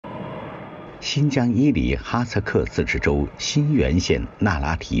新疆伊犁哈萨克自治州新源县那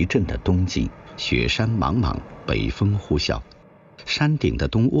拉提镇的冬季，雪山茫茫，北风呼啸，山顶的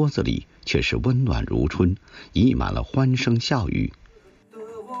冬窝子里却是温暖如春，溢满了欢声笑语。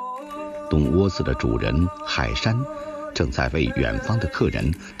冬窝子的主人海山正在为远方的客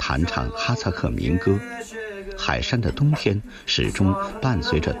人弹唱哈萨克民歌。海山的冬天始终伴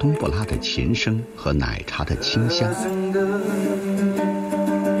随着冬不拉的琴声和奶茶的清香。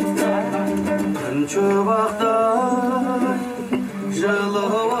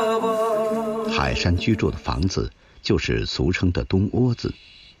海山居住的房子就是俗称的冬窝子。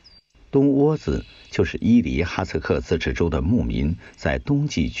冬窝子就是伊犁哈萨克自治州的牧民在冬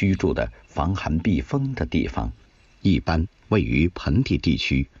季居住的防寒避风的地方，一般位于盆地地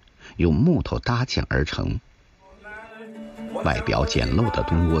区，用木头搭建而成。外表简陋的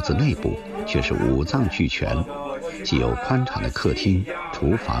冬窝子内部却是五脏俱全，既有宽敞的客厅、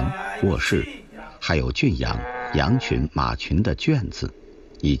厨房、卧室，还有圈养羊群、马群的圈子，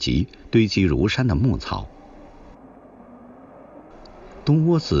以及堆积如山的牧草。冬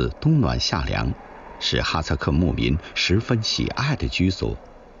窝子冬暖夏凉，是哈萨克牧民十分喜爱的居所，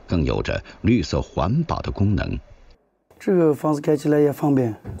更有着绿色环保的功能。这个房子盖起来也方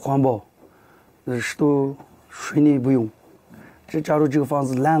便环保，湿度水泥不用。假如这个房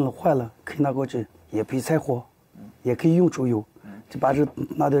子烂了坏了，可以拿过去，也可以柴火，也可以用猪油，就把这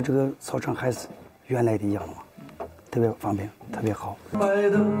拿到这个草场还是原来的一样嘛，特别方便，特别好。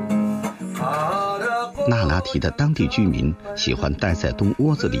那拉提的当地居民喜欢待在冬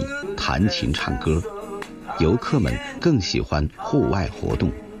窝子里弹琴唱歌，游客们更喜欢户外活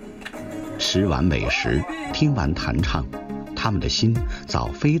动。吃完美食，听完弹唱，他们的心早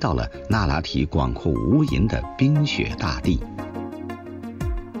飞到了那拉提广阔无垠的冰雪大地。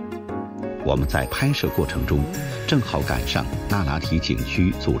我们在拍摄过程中正好赶上那拉提景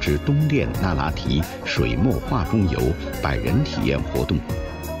区组织冬练那拉提水墨画中游百人体验活动。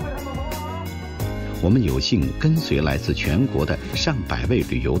我们有幸跟随来自全国的上百位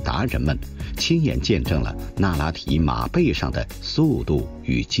旅游达人们，亲眼见证了那拉提马背上的速度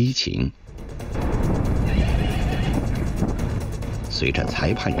与激情。随着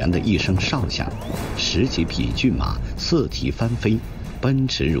裁判员的一声哨响，10几匹骏马四蹄翻飞，奔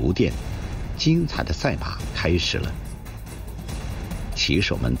驰如电，精彩的赛马开始了。骑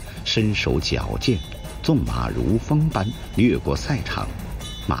手们身手矫健，纵马如风般掠过赛场，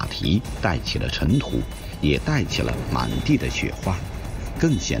马蹄带起了尘土，也带起了满地的雪花，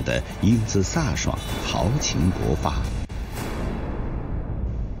更显得英姿飒爽，豪情勃发。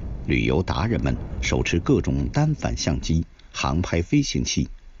旅游达人们手持各种单反相机、航拍飞行器，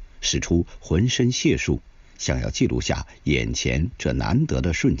使出浑身解数，想要记录下眼前这难得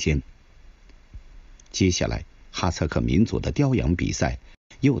的瞬间。接下来，哈萨克民族的雕羊比赛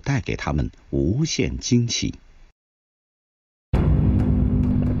又带给他们无限惊喜。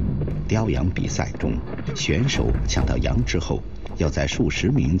雕羊比赛中，选手抢到羊之后，要在数十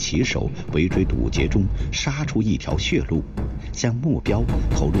名骑手围追堵截中杀出一条血路，将目标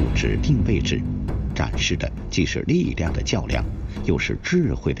投入指定位置，展示的既是力量的较量，又是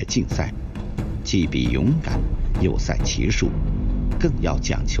智慧的竞赛，既比勇敢，又赛骑术，更要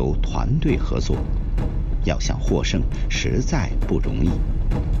讲求团队合作。要想获胜，实在不容易。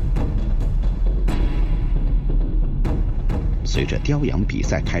随着雕羊比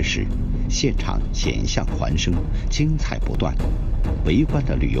赛开始，现场险象环生，精彩不断。围观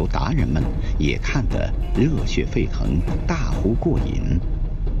的旅游达人们也看得热血沸腾，大呼过瘾。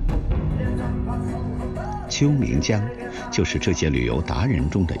邱明江就是这些旅游达人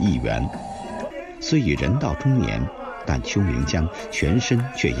中的一员。虽已人到中年，但邱明江全身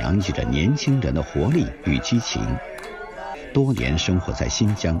却洋溢着年轻人的活力与激情。多年生活在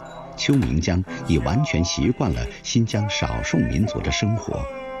新疆，邱明江已完全习惯了新疆少数民族的生活。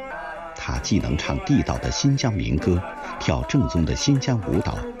他既能唱地道的新疆民歌，跳正宗的新疆舞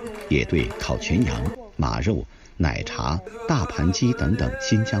蹈，也对烤全羊、马肉、奶茶、大盘鸡等等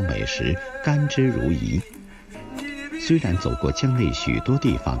新疆美食甘之如饴。虽然走过疆内许多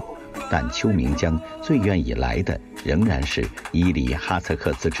地方，但邱明江最愿意来的仍然是伊犁哈萨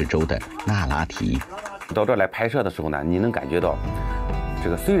克自治州的那拉提。到这儿来拍摄的时候呢，你能感觉到，这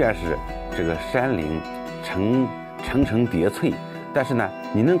个虽然是这个山岭层层叠翠，但是呢，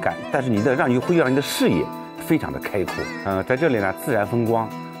但是你的会让你的视野非常的开阔。在这里呢，自然风光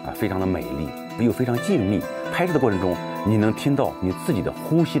非常的美丽，又非常静谧。拍摄的过程中，你能听到你自己的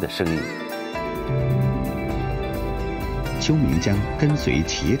呼吸的声音。邱明江跟随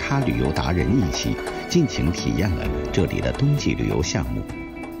其他旅游达人一起尽情体验了这里的冬季旅游项目。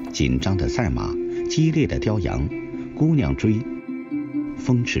紧张的赛马，激烈的雕羊，姑娘追，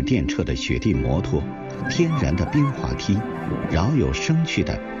风驰电掣的雪地摩托，天然的冰滑梯，饶有生趣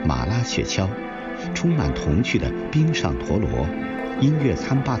的马拉雪橇，充满童趣的冰上陀螺，音乐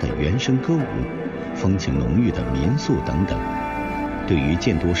餐吧的原声歌舞，风情浓郁的民宿等等。对于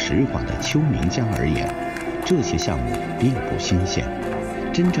见多识广的邱明江而言，这些项目并不新鲜，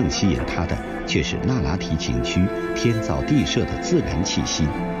真正吸引他的却是那拉提景区天造地设的自然气息。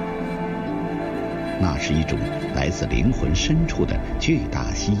那是一种来自灵魂深处的巨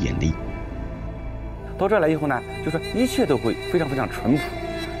大吸引力。到这来以后呢，就说一切都会非常非常淳朴、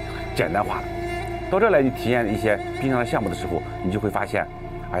简单化的。到这来你体验一些冰上的项目的时候，你就会发现，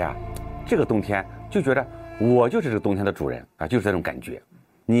哎呀，这个冬天就觉得我就是这个冬天的主人啊，就是这种感觉。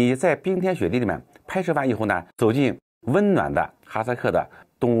你在冰天雪地里面拍摄完以后呢，走进温暖的哈萨克的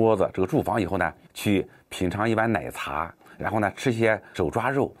冬窝子这个住房以后呢，去品尝一碗奶茶，然后呢吃些手抓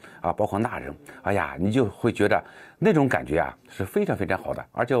肉啊，包括腊肉，哎呀，你就会觉得那种感觉啊是非常非常好的。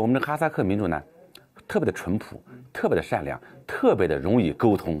而且我们的哈萨克民众呢，特别的淳朴，特别的善良，特别的容易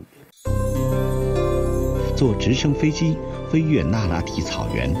沟通。坐直升飞机飞越那拉提草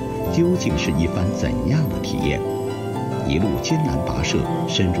原，究竟是一番怎样的体验？一路艰难跋涉，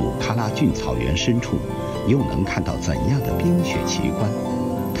深入喀拉峻草原深处，又能看到怎样的冰雪奇观？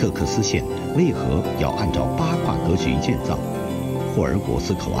特克斯县为何要按照八卦格局建造？霍尔果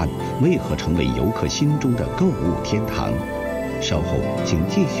斯口岸为何成为游客心中的购物天堂？稍后请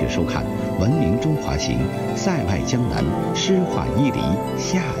继续收看《文明中华行·塞外江南诗画伊犁》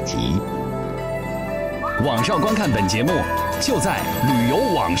下集。网上观看本节目，就在旅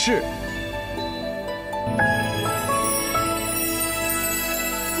游往事。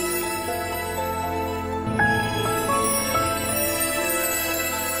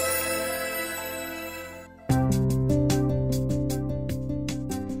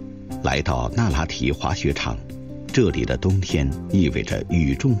来到那拉提滑雪场，这里的冬天意味着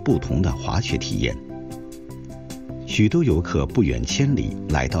与众不同的滑雪体验。许多游客不远千里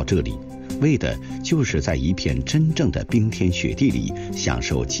来到这里，为的就是在一片真正的冰天雪地里享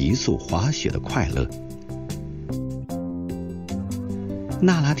受极速滑雪的快乐。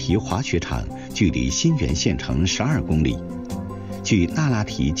那拉提滑雪场距离新源县城12公里，距那拉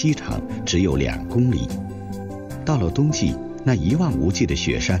提机场只有2公里。到了冬季，那一望无际的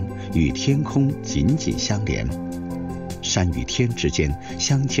雪山与天空紧紧相连，山与天之间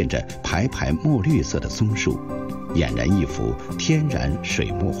镶嵌着排排墨绿色的松树，俨然一幅天然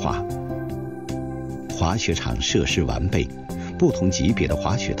水墨画。滑雪场设施完备，不同级别的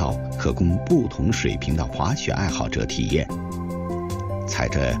滑雪道可供不同水平的滑雪爱好者体验。踩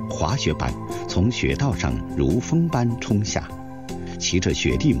着滑雪板从雪道上如风般冲下，骑着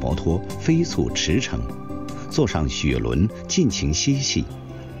雪地摩托飞速驰骋，坐上雪轮尽情嬉戏，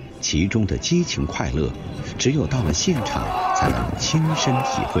其中的激情快乐，只有到了现场才能亲身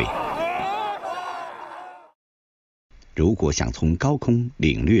体会。如果想从高空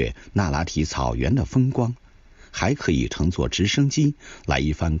领略那拉提草原的风光，还可以乘坐直升机来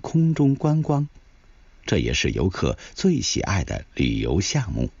一番空中观光，这也是游客最喜爱的旅游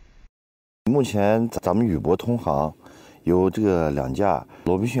项目。目前咱们宇舶通航有这个2架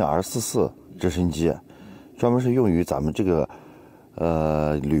罗宾逊 R44直升机，专门是用于咱们这个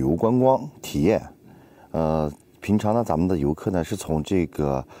旅游观光体验。平常呢，咱们的游客呢是从这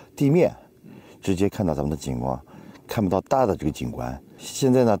个地面直接看到咱们的景观，看不到大的这个景观。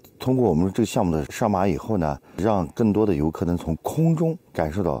现在呢，通过我们这个项目的上马以后呢，让更多的游客能从空中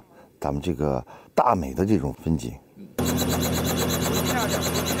感受到咱们这个大美的这种风景。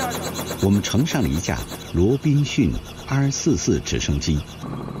我们乘上了一架罗宾逊 R44直升机，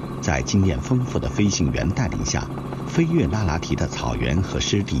在经验丰富的飞行员带领下，飞越那拉提的草原和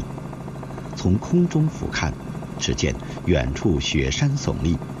湿地。从空中俯瞰，只见远处雪山耸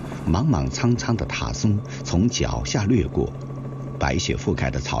立，莽莽苍苍的塔松从脚下掠过，白雪覆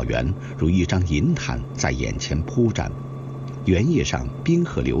盖的草原如一张银毯在眼前铺展，原野上冰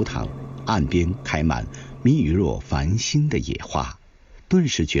河流淌，岸边开满密若繁星的野花，顿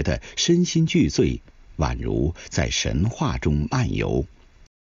时觉得身心俱醉，宛如在神话中漫游。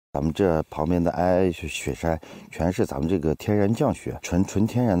咱们这旁边的皑皑雪山全是咱们这个天然降雪，纯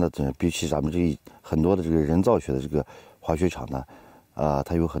天然的，比起咱们这很多的这个人造雪的这个滑雪场呢，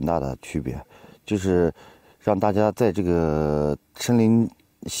它有很大的区别，就是让大家在这个身临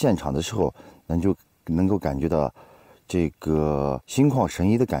现场的时候，能够感觉到这个心旷神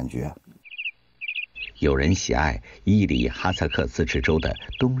怡的感觉。有人喜爱伊犁哈萨克自治州的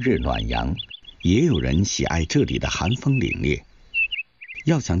冬日暖阳，也有人喜爱这里的寒风凛冽。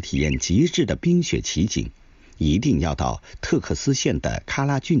要想体验极致的冰雪奇景，一定要到特克斯县的喀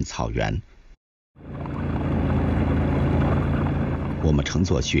拉峻草原。我们乘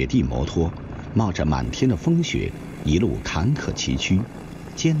坐雪地摩托，冒着满天的风雪，一路坎坷崎岖，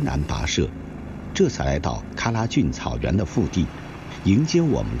艰难跋涉，这才来到喀拉峻草原的腹地。迎接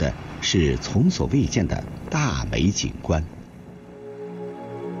我们的是从所未见的大美景观。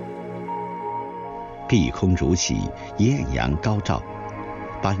碧空如洗，艳阳高照，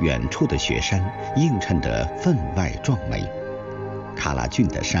把远处的雪山映衬得分外壮美。喀拉峻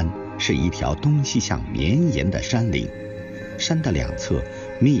的山是一条东西向绵延的山岭，山的两侧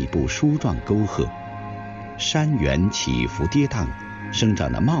密布疏状沟壑，山原起伏跌宕，生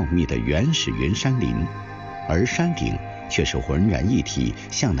长着茂密的原始云杉林，而山顶却是浑然一体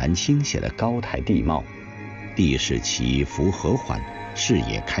向南倾斜的高台地貌，地势起伏和缓，视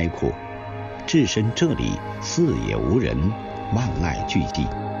野开阔。置身这里，四野无人，万籁俱寂，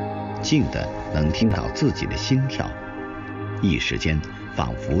静得能听到自己的心跳。一时间，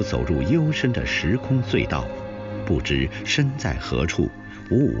仿佛走入幽深的时空隧道，不知身在何处，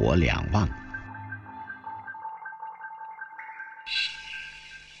物我两忘。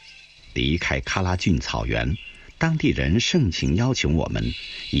离开喀拉峻草原，当地人盛情邀请我们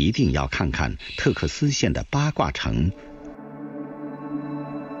一定要看看特克斯县的八卦城。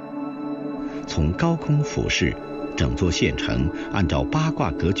从高空俯视，整座县城按照八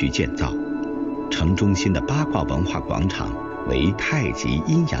卦格局建造。城中心的八卦文化广场为太极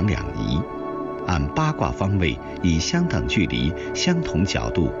阴阳两仪，按八卦方位以相等距离、相同角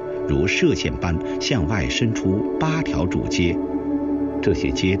度，如射线般向外伸出8条主街。这些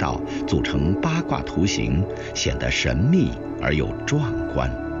街道组成八卦图形，显得神秘而又壮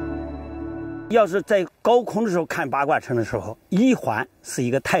观。要是在高空的时候看八卦城的时候，一环是一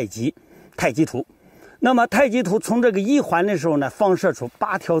个太极图，那么太极图从这个一环的时候呢，放射出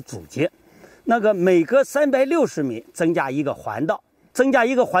8条主街，那个每隔360米增加一个环道，增加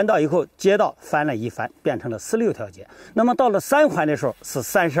一个环道以后，街道翻了一番，变成了16条街。那么到了3环的时候是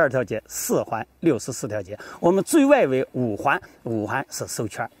32条街，4环64条街，我们最外围5环是收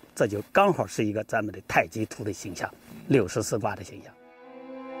圈，这就刚好是一个咱们的太极图的形象，64卦的形象。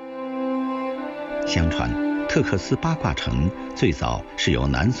相传特克斯八卦城最早是由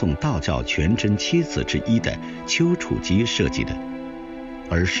南宋道教全真7子之一的丘处机设计的，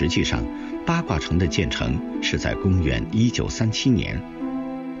而实际上八卦城的建成是在公元1937年。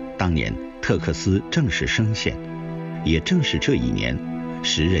当年特克斯正式升县，也正是这一年，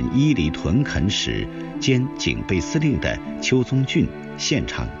时任伊犁屯垦使兼警备司令的邱宗俊现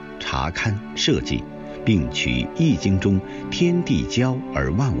场查勘设计，并取《易经》中天地交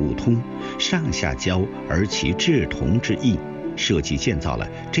而万物通，上下交而其志同之意，设计建造了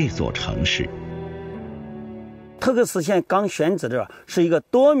这座城市。特克斯县刚选址的是一个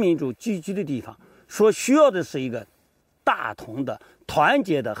多民族聚居的地方，所需要的是一个大同的、团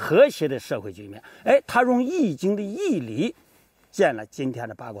结的、和谐的社会局面。他用《易经》的义理建了今天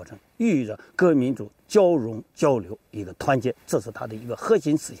的八卦城，寓意着各民族交融交流，一个团结，这是它的一个核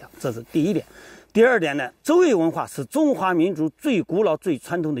心思想，这是第一点。第二点呢，周围文化是中华民族最古老、最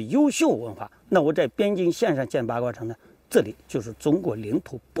传统的优秀文化。那我在边境线上建八卦城呢，这里就是中国领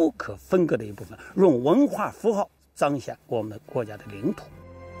土不可分割的一部分，用文化符号彰显我们国家的领土。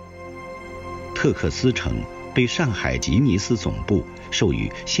特克斯城被上海吉尼斯总部授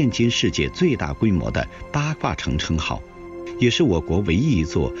予现今世界最大规模的八卦城称号，也是我国唯一一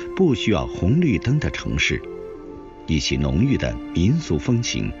座不需要红绿灯的城市。以其浓郁的民俗风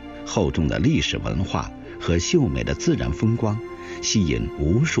情、厚重的历史文化和秀美的自然风光，吸引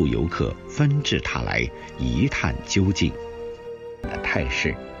无数游客纷至沓来一探究竟的态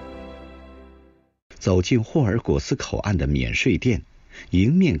势。走进霍尔果斯口岸的免税店，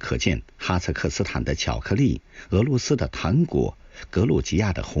迎面可见哈萨克斯坦的巧克力、俄罗斯的糖果、格鲁吉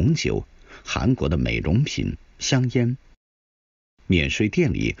亚的红酒、韩国的美容品、香烟。免税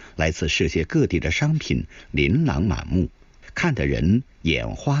店里来自世界各地的商品琳琅满目，看得人眼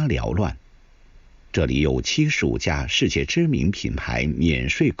花缭乱。这里有75家世界知名品牌免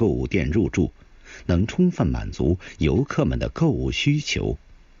税购物店入驻，能充分满足游客们的购物需求。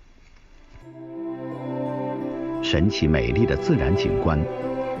神奇美丽的自然景观，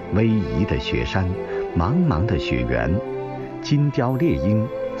逶迤的雪山，茫茫的雪原，金雕猎鹰、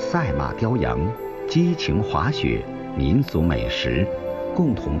赛马雕羊、激情滑雪、民族美食，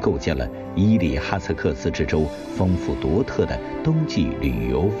共同构建了伊犁哈萨克自治州丰富独特的冬季旅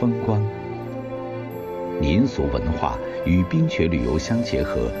游风光。民俗文化与冰雪旅游相结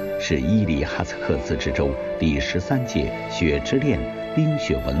合，是伊犁哈萨克自治州第13届雪之恋冰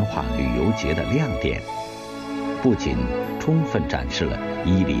雪文化旅游节的亮点，不仅充分展示了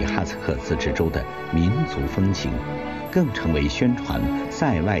伊犁哈萨克自治州的民族风情，更成为宣传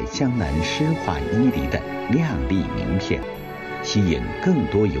塞外江南诗画伊犁的亮丽名片，吸引更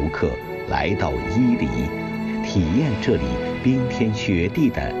多游客来到伊犁，体验这里冰天雪地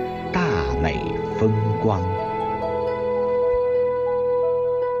的大美风光。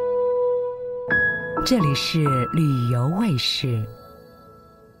这里是旅游卫视。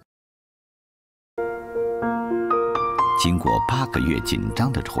经过8个月紧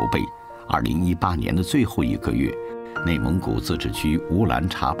张的筹备，2018年的最后1个月，内蒙古自治区乌兰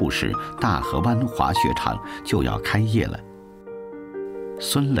察布市大河湾滑雪场就要开业了。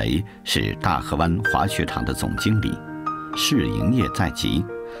孙雷是大河湾滑雪场的总经理，试营业在即，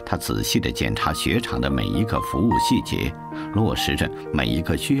他仔细地检查雪场的每一个服务细节，落实着每一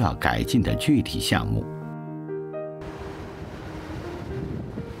个需要改进的具体项目。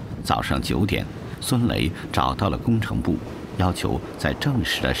早上9点，孙雷找到了工程部，要求在正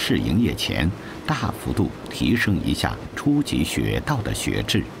式的试营业前大幅度提升一下初级雪道的雪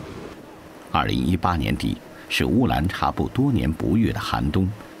质。2018年底是乌兰察布多年不遇的寒冬，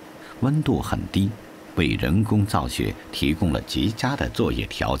温度很低，为人工造雪提供了极佳的作业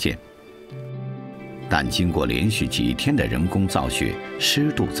条件。但经过连续几天的人工造雪，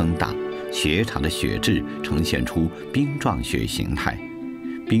湿度增大，雪场的雪质呈现出冰状雪形态。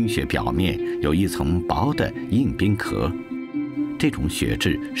冰雪表面有一层薄的硬冰壳，这种雪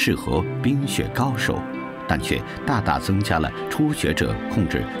质适合冰雪高手，但却大大增加了初学者控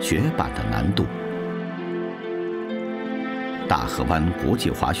制雪板的难度。大河湾国际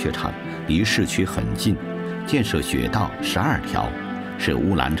滑雪场离市区很近，建设雪道12条，是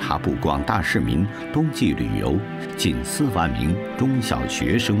乌兰察布广大市民冬季旅游、近4万名中小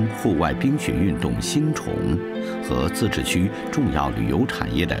学生户外冰雪运动新宠和自治区重要旅游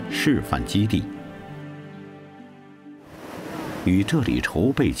产业的示范基地。与这里筹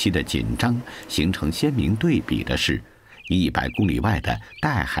备期的紧张形成鲜明对比的是，100公里外的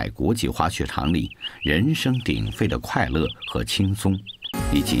岱海国际滑雪场里人声鼎沸的快乐和轻松，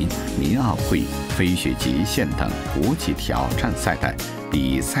以及民奥会、飞雪极限等国际挑战赛的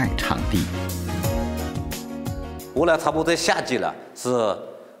比赛场地。乌兰察布在夏季呢是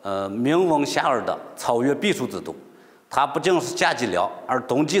名闻遐迩的草原避暑之都，它不仅是夏季凉，而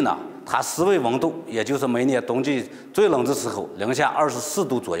冬季呢，它室外温度也就是每年冬季最冷的时候零下24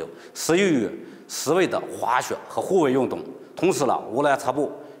度左右，适宜于室外的滑雪和户外运动。同时呢，乌兰察布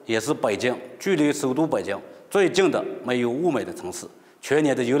也是北京距离首都北京最近的没有雾霾的城市，全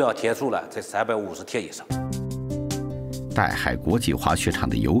年的游览天数呢在350天以上。岱海国际滑雪场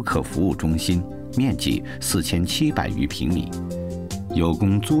的游客服务中心面积4700余平米，有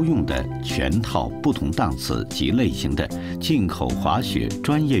供租用的全套不同档次及类型的进口滑雪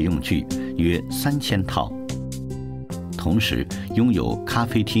专业用具约3000套，同时拥有咖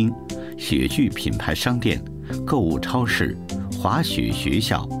啡厅、雪具品牌商店、购物超市、滑雪学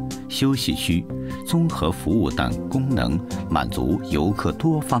校、休息区、综合服务等功能，满足游客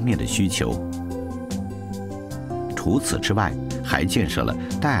多方面的需求。除此之外，还建设了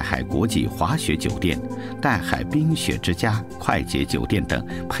岱海国际滑雪酒店、岱海冰雪之家快捷酒店等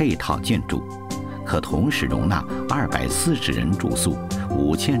配套建筑，可同时容纳240人住宿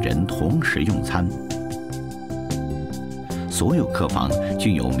，5000人同时用餐。所有客房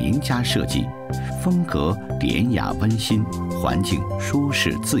均有名家设计，风格典雅温馨，环境舒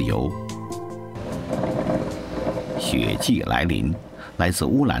适自由。雪季来临，来自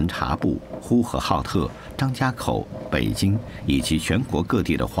乌兰察布、呼和浩特、张家口、北京以及全国各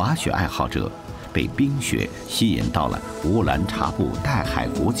地的滑雪爱好者，被冰雪吸引到了乌兰察布岱海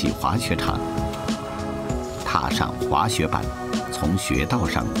国际滑雪场。踏上滑雪板，从雪道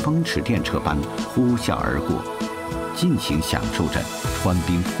上风驰电掣般呼啸而过，尽情享受着穿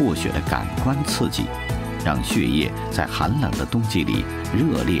冰破雪的感官刺激，让血液在寒冷的冬季里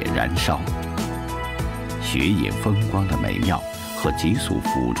热烈燃烧。雪野风光的美妙和急速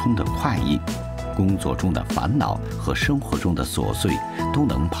俯冲的快意，工作中的烦恼和生活中的琐碎都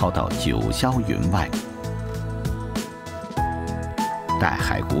能抛到九霄云外。岱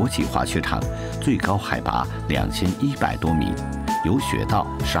海国际滑雪场最高海拔2100多米，有雪道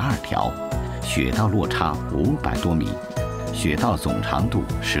12条，雪道落差500多米，雪道总长度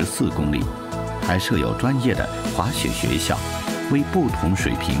14公里，还设有专业的滑雪学校，为不同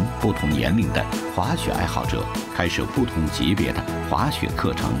水平、不同年龄的滑雪爱好者开设不同级别的滑雪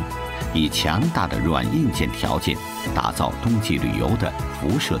课程，以强大的软硬件条件打造冬季旅游的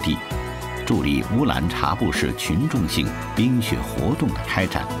辐射地，助力乌兰察布市群众性冰雪活动的开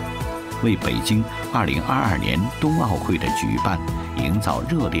展，为北京2022年冬奥会的举办营造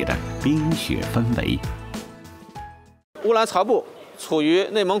热烈的冰雪氛围。乌兰察布处于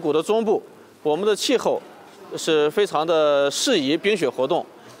内蒙古的中部，我们的气候是非常的适宜冰雪活动，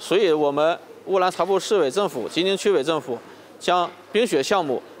所以我们乌兰察布市委政府、吉宁区委政府将冰雪项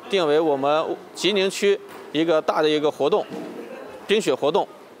目定为我们吉宁区一个大的一个活动，冰雪活动。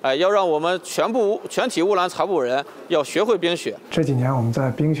要让我们全体乌兰察布人要学会冰雪。这几年我们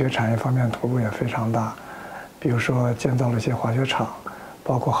在冰雪产业方面投入也非常大，比如说建造了一些滑雪场，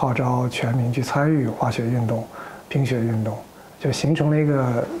包括号召全民去参与滑雪运动、冰雪运动，就形成了一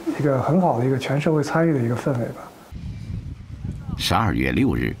个很好的一个全社会参与的一个氛围吧。12月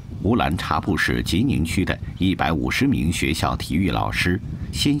6日，乌兰察布市吉宁区的150名学校体育老师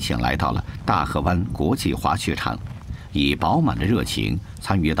先行来到了大河湾国际滑雪场，以饱满的热情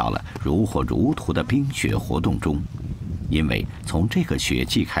参与到了如火如荼的冰雪活动中。因为从这个雪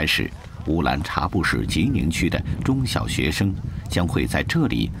季开始，乌兰察布市吉宁区的中小学生将会在这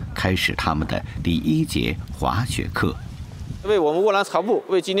里开始他们的第1节滑雪课，为我们乌兰察布、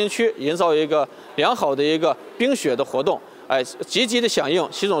为吉宁区营造一个良好的一个冰雪的活动，积极的响应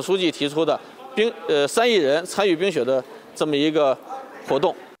习总书记提出的3亿人参与冰雪的这么一个活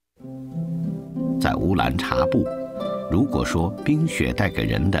动。在乌兰察布，如果说冰雪带给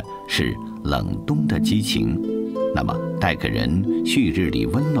人的是冷冬的激情，那么带给人旭日里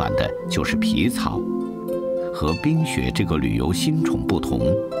温暖的就是皮草。和冰雪这个旅游新宠不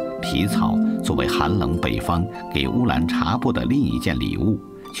同，皮草作为寒冷北方给乌兰察布的另一件礼物，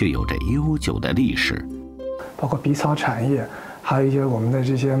却有着悠久的历史。包括皮草产业，还有一些我们的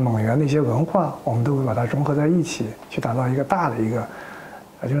这些蒙元的一些文化，我们都会把它融合在一起，去打造一个大的一个，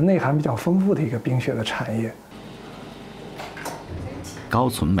就是内涵比较丰富的一个冰雪的产业。高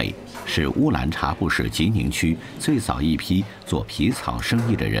存美是乌兰察布市吉宁区最早一批做皮草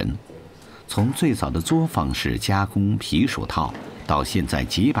生意的人，从最早的作坊式加工皮手套，到现在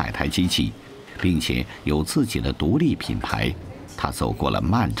几百台机器，并且有自己的独立品牌，他走过了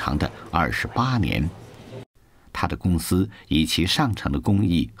漫长的28年。他的公司以其上乘的工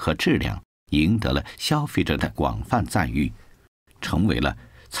艺和质量，赢得了消费者的广泛赞誉，成为了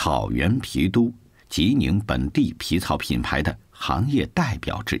草原皮都吉宁本地皮草品牌的行业代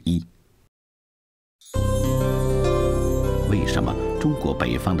表之一。为什么中国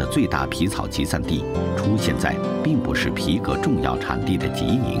北方的最大皮草集散地出现在并不是皮革重要产地的吉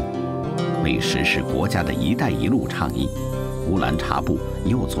宁？为实施国家的一带一路倡议，乌兰察布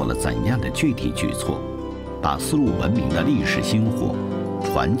又做了怎样的具体举措，把丝路文明的历史薪火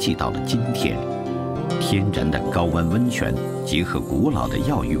传递到了今天？天然的高温温泉结合古老的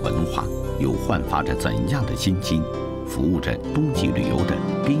药浴文化，又焕发着怎样的新机，服务着冬季旅游的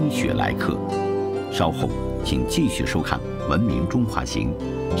冰雪来客？稍后请继续收看《文明中华行》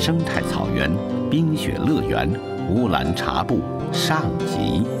生态草原冰雪乐园乌兰察布上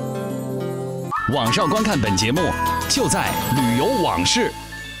集。网上观看本节目，就在旅游往事。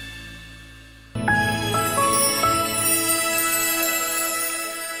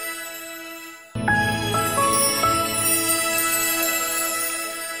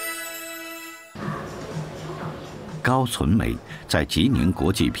高存美在吉宁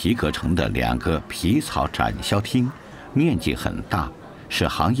国际皮革城的2个皮草展销厅，面积很大，是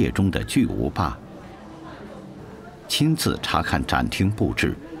行业中的巨无霸。亲自查看展厅布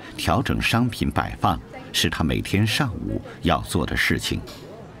置，调整商品摆放，是他每天上午要做的事情。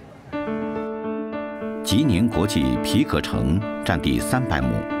吉宁国际皮革城占地300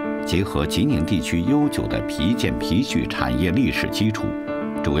亩，结合吉宁地区悠久的皮件皮具产业历史基础，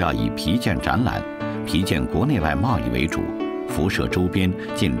主要以皮件展览、皮件国内外贸易为主，辐射周边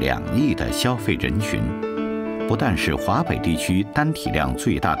近2亿的消费人群，不但是华北地区单体量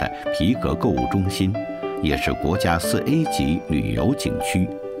最大的皮革购物中心，也是国家4A 级旅游景区。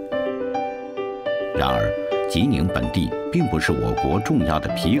然而，吉宁本地并不是我国重要的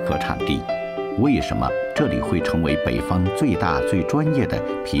皮革产地，为什么这里会成为北方最大最专业的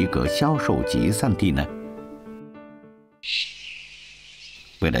皮革销售集散地呢？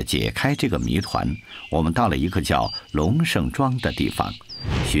为了解开这个谜团，我们到了一个叫龙胜庄的地方，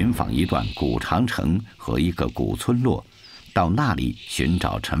寻访一段古长城和一个古村落，到那里寻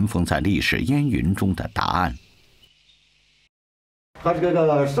找尘封在历史烟云中的答案。它这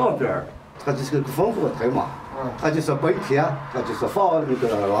个上边，它就是个烽火台嘛，它就是白天，它就是放那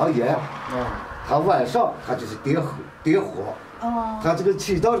个狼烟，它晚上它就是点火，它这个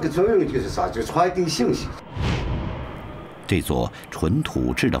起到这个作用就是啥？就传递信息。这座纯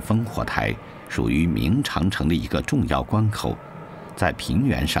土制的烽火台属于明长城的一个重要关口，在平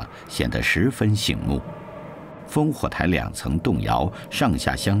原上显得十分醒目。烽火台2层动摇，上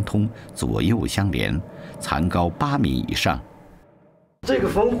下相通，左右相连，残高8米以上。这个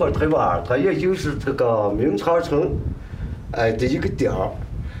烽火台吧，它也就是这个明长城，的一个点儿，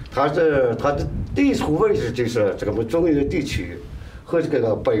它的地处位置就是这个中原地区和这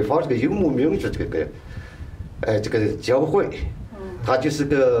个北方这个游牧民族这个这个教会，它就是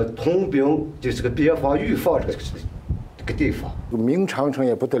个通兵，就是个边防预防这个地方。明长城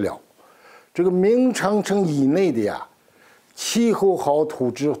也不得了，这个明长城以内的呀，气候好，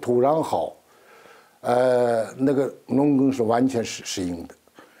土壤好，那个农耕是完全适应的。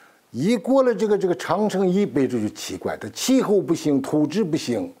一过了这个长城以北，这就奇怪，这气候不行，土质不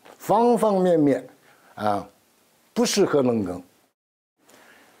行，方方面面啊，不适合农耕，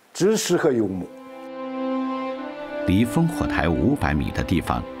只适合游牧。离烽火台500米的地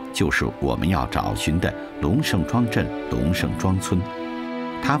方，就是我们要找寻的龙胜庄镇龙胜庄村。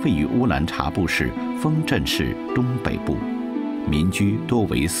它位于乌兰察布市丰镇市东北部，民居多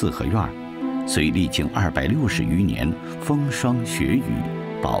为4合院，虽历经260余年风霜雪雨，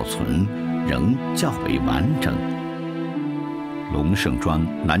保存仍较为完整。龙胜庄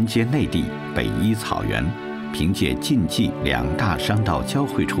南接内地，北依草原，凭借晋冀2大商道交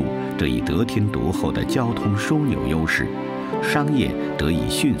汇处这一得天独厚的交通枢纽优势，商业得以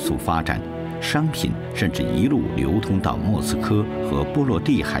迅速发展，商品甚至一路流通到莫斯科和波罗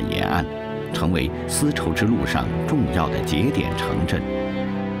的海沿岸，成为丝绸之路上重要的节点城镇。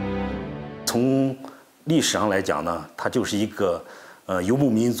从历史上来讲呢，它就是一个游牧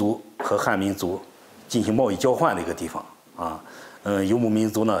民族和汉民族进行贸易交换的一个地方啊。游牧民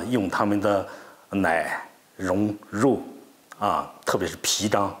族呢，用他们的奶、绒、肉啊，特别是皮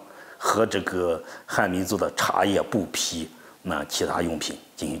张，和这个汉民族的茶叶、布匹、其他用品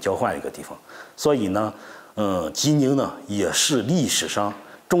进行交换的一个地方。所以呢，吉宁呢也是历史上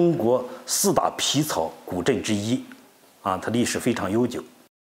中国4大皮草古镇之一啊，它历史非常悠久。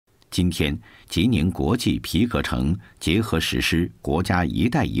今天，吉宁国际皮革城结合实施国家“一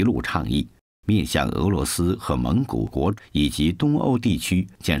带一路”倡议，面向俄罗斯和蒙古国以及东欧地区，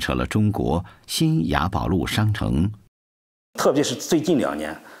建设了中国新雅宝路商城。特别是最近2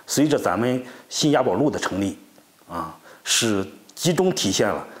年，随着咱们新雅宝路的成立，啊，是集中体现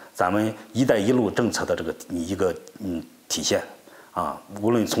了咱们“一带一路”政策的这个一个体现啊。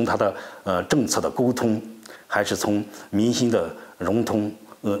无论从它的政策的沟通，还是从民心的融通。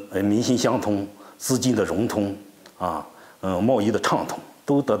民心相通，资金的融通，贸易的畅通，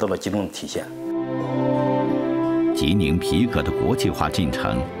都得到了集中的体现。吉宁皮革的国际化进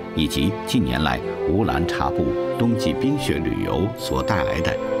程，以及近年来乌兰察布冬季冰雪旅游所带来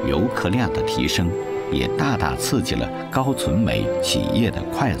的游客量的提升，也大大刺激了高存美企业的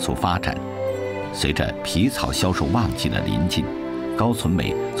快速发展。随着皮草销售旺季的临近，高存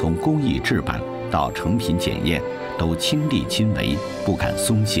美从工艺制版到成品检验，都亲力亲为，不敢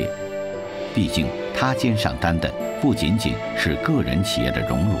松懈。毕竟他肩上担的不仅仅是个人企业的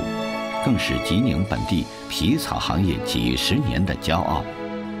荣辱，更是吉宁本地皮草行业几十年的骄傲。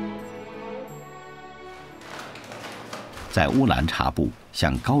在乌兰察布，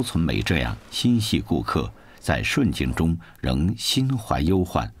像高存美这样心系顾客，在顺境中仍心怀忧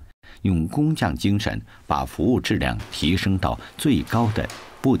患，用工匠精神把服务质量提升到最高的，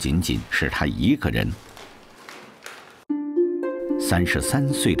不仅仅是他一个人。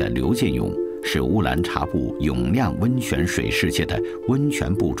33岁的刘建勇是乌兰察布永亮温泉水世界的温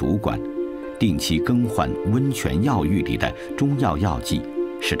泉部主管，定期更换温泉药浴里的中药药剂，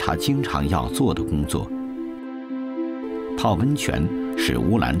是他经常要做的工作。泡温泉是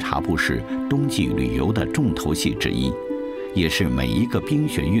乌兰察布市冬季旅游的重头戏之一，也是每一个冰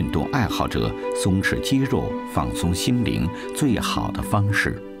雪运动爱好者松弛肌肉、放松心灵最好的方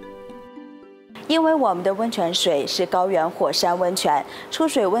式。因为我们的温泉水是高原火山温泉，出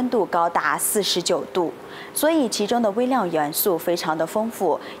水温度高达49度，所以其中的微量元素非常的丰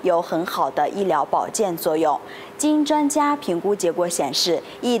富，有很好的医疗保健作用。经专家评估结果显示，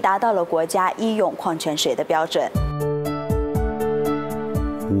已达到了国家医用矿泉水的标准。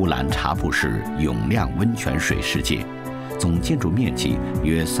乌兰察布市永亮温泉水世界，总建筑面积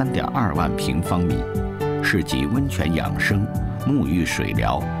约3.2万平方米，是集温泉养生、沐浴水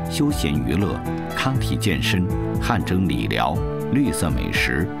疗、休闲娱乐、康体健身、汗蒸理疗、绿色美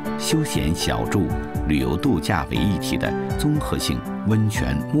食、休闲小住、旅游度假为一体的综合性温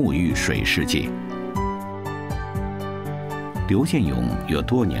泉沐浴水世界。刘建勇有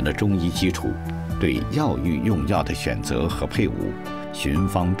多年的中医基础，对药浴用药的选择和配伍寻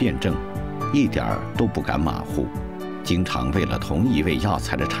方辨证，一点儿都不敢马虎，经常为了同一味药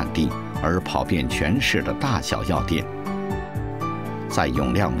材的产地而跑遍全市的大小药店。在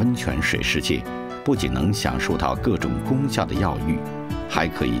永亮温泉水世界，不仅能享受到各种功效的药浴，还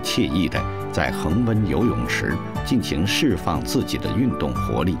可以惬意地在恒温游泳池尽情释放自己的运动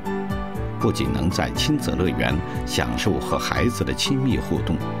活力。不仅能在亲子乐园享受和孩子的亲密互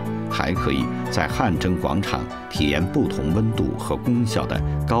动，还可以在汗蒸广场体验不同温度和功效的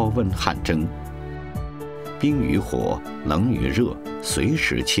高温汗蒸。冰与火，冷与热，随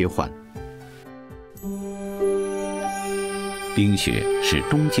时切换。冰雪是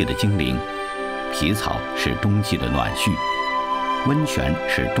冬季的精灵，皮草是冬季的暖絮，温泉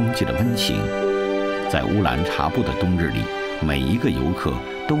是冬季的温情。在乌兰察布的冬日里，每一个游客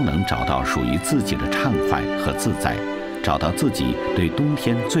都能找到属于自己的畅快和自在，找到自己对冬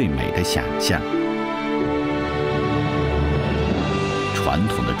天最美的想象。传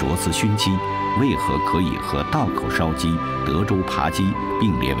统的着丝熏鸡为何可以和道口烧鸡、德州扒鸡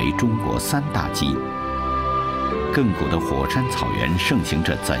并列为中国3大鸡？亘古的火山草原盛行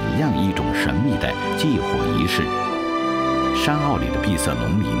着怎样一种神秘的祭火仪式？山坳里的闭塞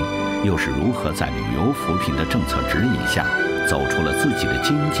农民又是如何在旅游扶贫的政策指引下走出了自己的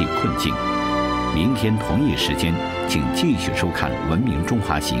经济困境？明天同一时间，请继续收看《文明中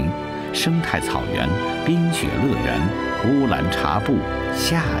华行》生态草原冰雪乐园乌兰察布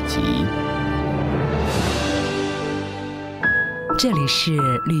下集。这里是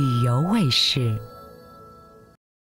旅游卫视。